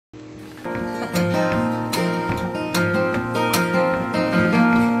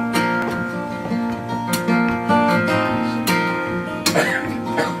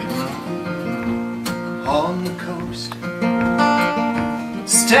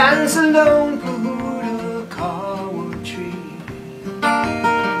stands a lone Pahuta kawa tree,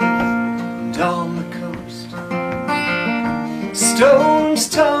 and on the coast stones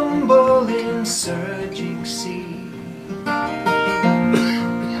tumble in surging sea.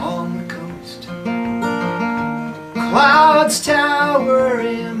 On the coast clouds tower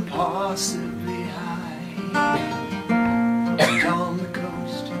impossibly high, and on the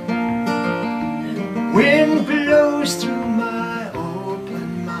coast wind blows through my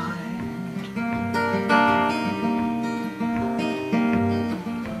open mind.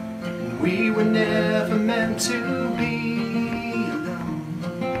 And we were never meant to be alone.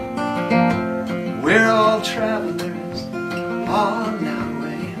 We're all travelers on our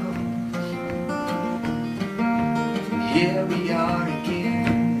way home. And here we are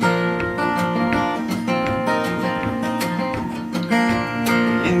again,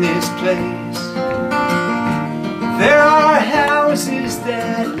 in this place. There are houses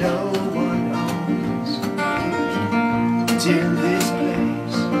that no one owns, and in this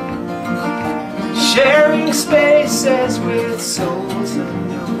place, sharing spaces with souls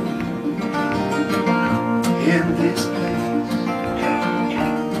unknown. In this place,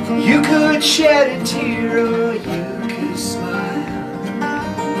 you could shed a tear or you could smile.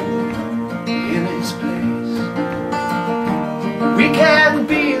 In this place, we can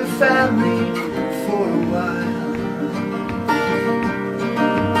be a family for a while.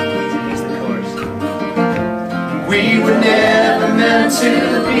 We were never meant to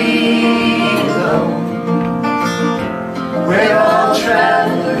be alone. We're all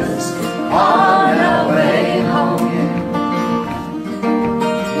travelers on our way home.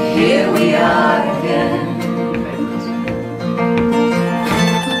 Here we are again.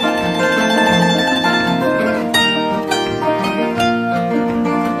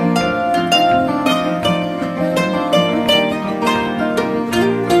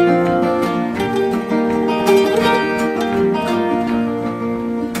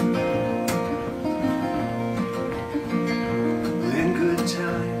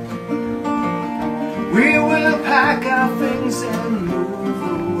 We will pack our things and move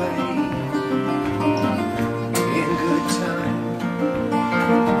away. In good time,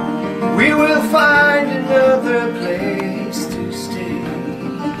 we will find another place to stay.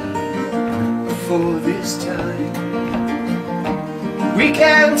 For this time, we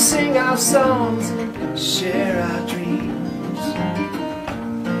can sing our songs and share our dreams.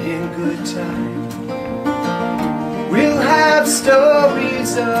 In good time, we'll have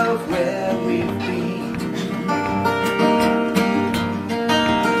stories of where we've been.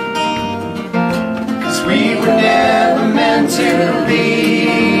 We were never meant to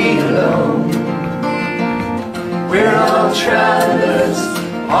be alone. We're all travelers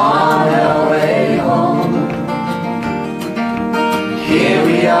on our way home. Here